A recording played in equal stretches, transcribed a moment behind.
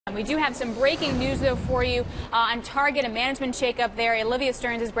We do have some breaking news, though, for you on Target, a management shakeup there. Olivia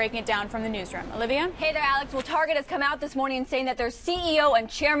Sterns is breaking it down from the newsroom. Olivia? Hey there, Alex. Well, Target has come out this morning saying that their CEO and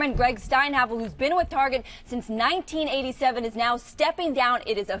chairman, Gregg Steinhafel, who's been with Target since 1987, is now stepping down.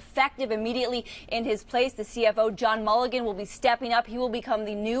 It is effective immediately. In his place, the CFO, John Mulligan, will be stepping up. He will become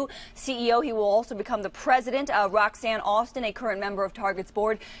the new CEO. He will also become the president. Roxanne Austin, a current member of Target's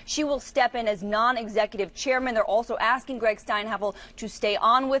board, she will step in as non-executive chairman. They're also asking Gregg Steinhafel to stay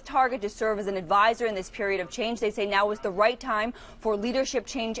on with Target to serve as an advisor in this period of change. They say now is the right time for leadership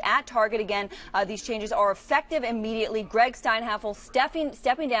change at Target. Again, these changes are effective immediately. Gregg Steinhafel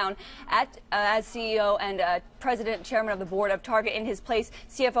stepping down as CEO and president, chairman of the board of Target. In his place,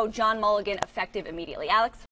 CFO John Mulligan, effective immediately. Alex?